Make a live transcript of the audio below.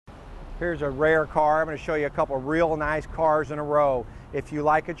Here's a rare car. I'm going to show you a couple real nice cars in a row. If you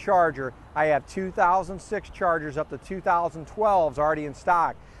like a Charger, I have 2006 Chargers up to 2012s already in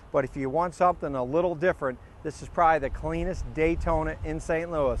stock. But if you want something a little different, this is probably the cleanest Daytona in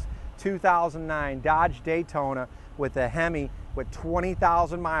St. Louis. 2009 Dodge Daytona with a Hemi with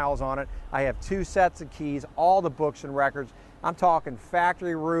 20,000 miles on it. I have 2 sets of keys, all the books and records. I'm talking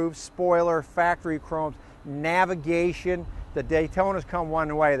factory roof, spoiler, factory chromes, navigation. The Daytonas come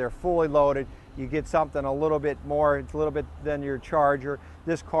one way, they're fully loaded. You get something a little bit more, it's a little bit than your Charger.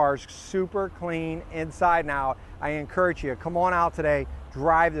 This car is super clean inside and out. I encourage you, come on out today,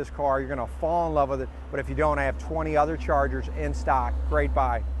 drive this car. You're gonna fall in love with it. But if you don't, I have 20 other Chargers in stock. Great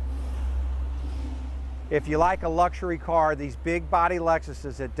buy. If you like a luxury car, these big body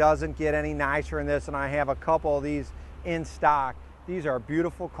Lexuses, it doesn't get any nicer than this, and I have a couple of these in stock. These are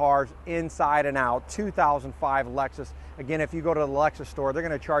beautiful cars inside and out. 2005 Lexus. Again, if you go to the Lexus store, they're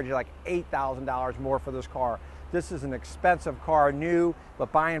going to charge you like $8,000 more for this car. This is an expensive car, new,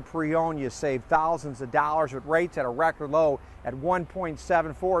 but buying pre-owned, you save thousands of dollars with rates at a record low at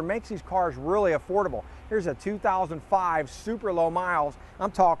 1.74. It makes these cars really affordable. Here's a 2005 super low miles.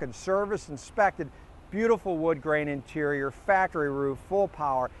 I'm talking service inspected, beautiful wood grain interior, factory roof, full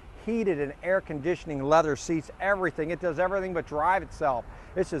power, heated and air conditioning, leather seats, everything. It does everything but drive itself.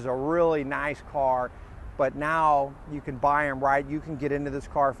 This is a really nice car, but now you can buy them right. You can get into this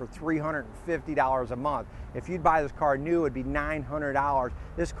car for $350 a month. If you'd buy this car new, it'd be $900.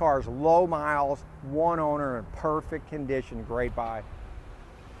 This car is low miles, one owner, in perfect condition. Great buy.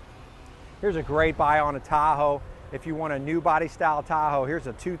 Here's a great buy on a Tahoe. If you want a new body style Tahoe, here's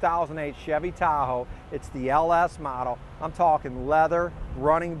a 2008 Chevy Tahoe. It's the LS model. I'm talking leather,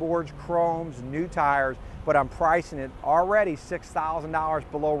 running boards, chromes, new tires, but I'm pricing it already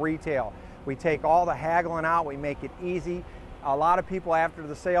 $6,000 below retail. We take all the haggling out, we make it easy. A lot of people after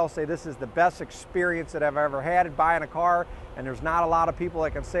the sale say this is the best experience that I've ever had in buying a car, and there's not a lot of people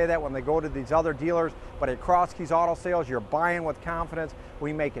that can say that when they go to these other dealers, but at Cross Keys Auto Sales, you're buying with confidence.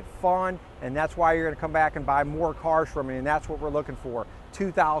 We make it fun, and that's why you're gonna come back and buy more cars from me, and that's what we're looking for.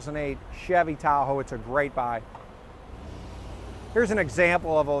 2008 Chevy Tahoe, it's a great buy. Here's an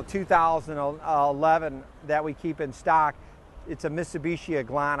example of a 2011 that we keep in stock. It's a Mitsubishi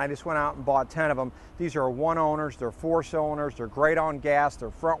Galant. I just went out and bought 10 of them. These are one owners, they're 4-cylinders, they're great on gas, they're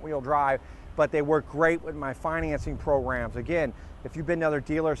front wheel drive, but they work great with my financing programs. Again, if you've been to other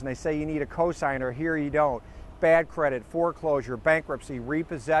dealers and they say you need a cosigner, here you don't. Bad credit, foreclosure, bankruptcy,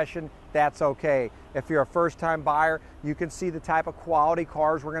 repossession, that's okay. If you're a first-time buyer, you can see the type of quality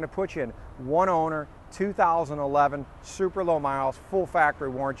cars we're gonna put you in. One owner, 2011, super low miles, full factory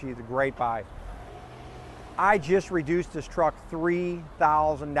warranty. It's a great buy. I just reduced this truck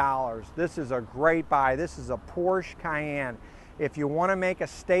 $3,000. This is a great buy. This is a Porsche Cayenne. If you want to make a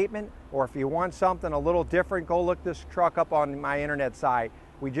statement or if you want something a little different, go look this truck up on my internet site.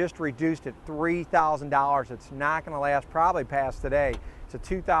 We just reduced it $3,000. It's not going to last probably past today. It's a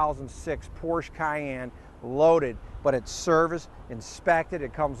 2006 Porsche Cayenne, loaded, but it's serviced, inspected.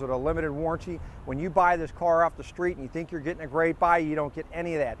 It comes with a limited warranty. When you buy this car off the street and you think you're getting a great buy, you don't get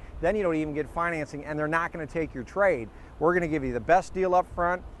any of that. Then you don't even get financing, and they're not going to take your trade. We're going to give you the best deal up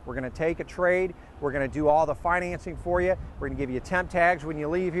front. We're going to take a trade. We're going to do all the financing for you. We're going to give you temp tags when you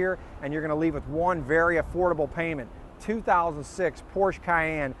leave here, and you're going to leave with one very affordable payment. 2006 Porsche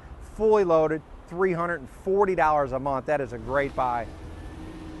Cayenne, fully loaded, $340 a month. That is a great buy.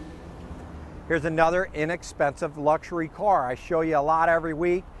 Here's another inexpensive luxury car. I show you a lot every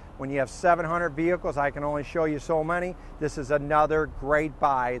week. When you have 700 vehicles, I can only show you so many. This is another great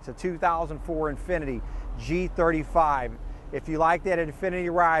buy. It's a 2004 Infiniti G35. If you like that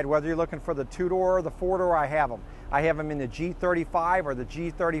Infiniti ride, whether you're looking for the 2-door or the 4-door, I have them. I have them in the G35 or the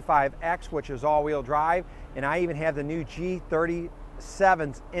G35X, which is all-wheel drive, and I even have the new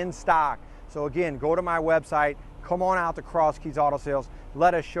G37s in stock. So again, go to my website, come on out to Cross Keys Auto Sales,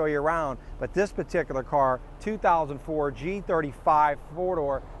 let us show you around. But this particular car, 2004 G35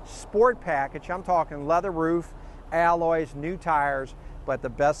 4-door sport package, I'm talking leather roof, alloys, new tires, but the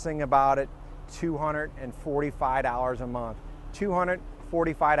best thing about it, $245 a month.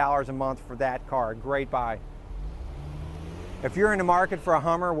 $245 a month for that car. Great buy. If you're in the market for a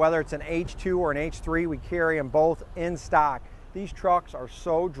Hummer, whether it's an H2 or an H3, we carry them both in stock. These trucks are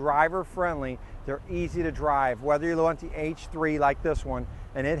so driver friendly, they're easy to drive. Whether you want the H3 like this one,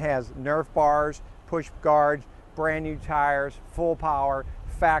 and it has Nerf bars, push guards, brand new tires, full power,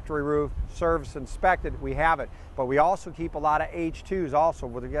 factory roof, service inspected, we have it. But we also keep a lot of H2s also,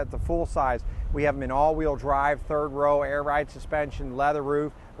 where we get the full size. We have them in all-wheel drive, third row, air ride suspension, leather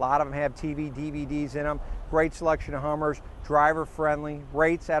roof. A lot of them have TV, DVDs in them. Great selection of Hummers, driver friendly,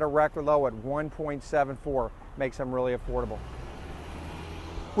 rates at a record low at 1.74, makes them really affordable.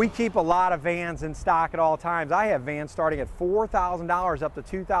 We keep a lot of vans in stock at all times. I have vans starting at $4,000 up to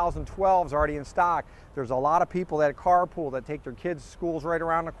 2012s already in stock. There's a lot of people that carpool, that take their kids to schools right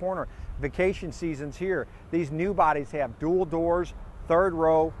around the corner. Vacation season's here. These new bodies have dual doors, third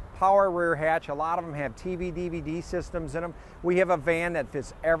row, power rear hatch. A lot of them have TV, DVD systems in them. We have a van that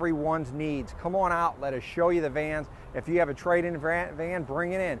fits everyone's needs. Come on out, let us show you the vans. If you have a trade-in van,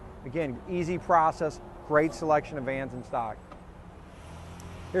 bring it in. Again, easy process, great selection of vans in stock.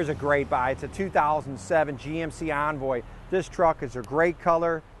 Here's a great buy. It's a 2007 GMC Envoy. This truck is a great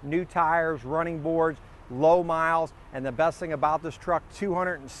color, new tires, running boards, low miles, and the best thing about this truck,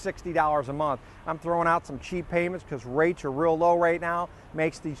 $260 a month. I'm throwing out some cheap payments because rates are real low right now.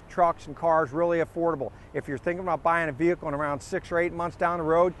 Makes these trucks and cars really affordable. If you're thinking about buying a vehicle in around 6 or 8 months down the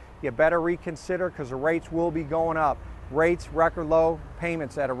road, you better reconsider because the rates will be going up. Rates record low,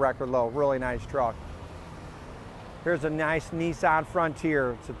 payments at a record low. Really nice truck. Here's a nice Nissan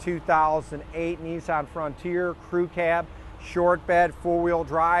Frontier. It's a 2008 Nissan Frontier, crew cab, short bed, four-wheel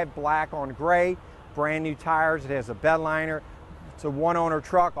drive, black on gray, brand new tires. It has a bed liner. It's a one-owner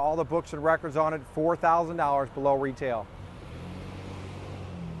truck. All the books and records on it, $4,000 below retail.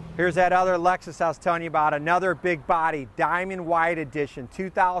 Here's that other Lexus I was telling you about, another big body, diamond white edition,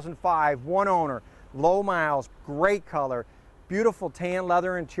 2005, one owner, low miles, great color, beautiful tan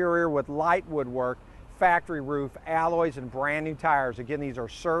leather interior with light woodwork, factory roof, alloys, and brand new tires. Again, these are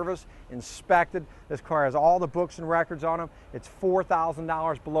serviced, inspected. This car has all the books and records on them. It's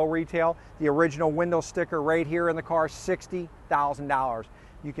 $4,000 below retail. The original window sticker right here in the car, $60,000.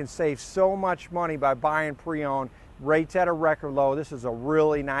 You can save so much money by buying pre-owned. Rates at a record low. This is a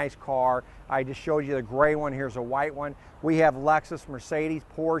really nice car. I just showed you the gray one. Here's a white one. We have Lexus, Mercedes,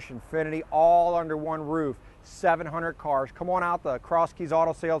 Porsche, Infiniti, all under one roof. 700 cars. Come on out to Cross Keys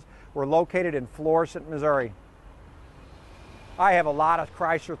Auto Sales. We're located in Florissant, Missouri. I have a lot of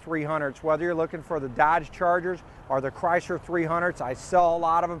Chrysler 300s. Whether you're looking for the Dodge Chargers or the Chrysler 300s, I sell a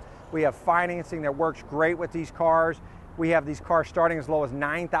lot of them. We have financing that works great with these cars. We have these cars starting as low as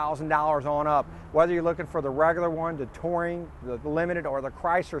 $9,000 on up. Whether you're looking for the regular one, the Touring, the Limited, or the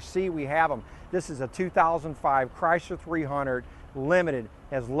Chrysler C, we have them. This is a 2005 Chrysler 300 Limited.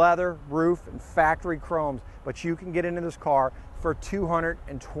 Has leather, roof, and factory chromes, but you can get into this car for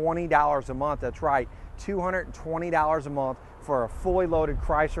 $220 a month. That's right, $220 a month for a fully loaded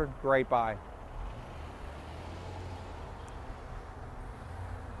Chrysler. Great buy.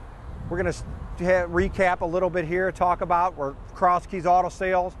 We're going to recap a little bit here, talk about we're Cross Keys Auto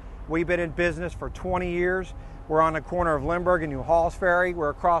Sales. We've been in business for 20 years. We're on the corner of Lindbergh and New Halls Ferry. We're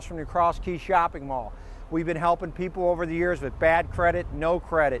across from the Cross Keys Shopping Mall. We've been helping people over the years with bad credit, no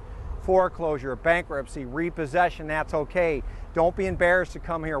credit, foreclosure, bankruptcy, repossession. That's okay. Don't be embarrassed to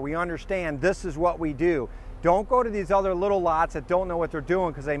come here. We understand this is what we do. Don't go to these other little lots that don't know what they're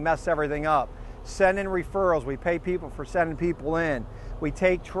doing because they mess everything up. Send in referrals. We pay people for sending people in. We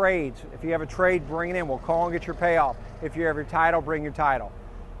take trades. If you have a trade, bring it in. We'll call and get your payoff. If you have your title, bring your title.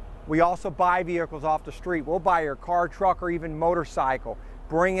 We also buy vehicles off the street. We'll buy your car, truck, or even motorcycle.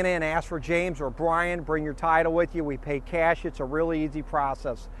 Bring it in. Ask for James or Brian. Bring your title with you. We pay cash. It's a really easy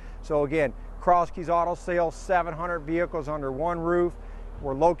process. So again, Cross Keys Auto Sales, 700 vehicles under one roof.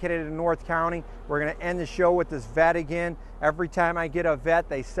 We're located in North County. We're going to end the show with this Vette again. Every time I get a Vette,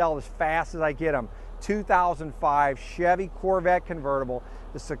 they sell as fast as I get them. 2005 Chevy Corvette convertible.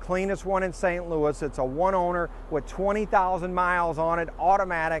 It's the cleanest one in St. Louis. It's a one owner with 20,000 miles on it,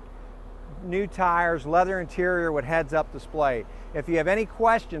 automatic, new tires, leather interior with heads-up display. If you have any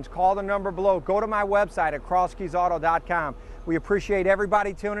questions, call the number below. Go to my website at crosskeysauto.com. We appreciate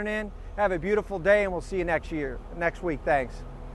everybody tuning in. Have a beautiful day, and we'll see you next week. Thanks.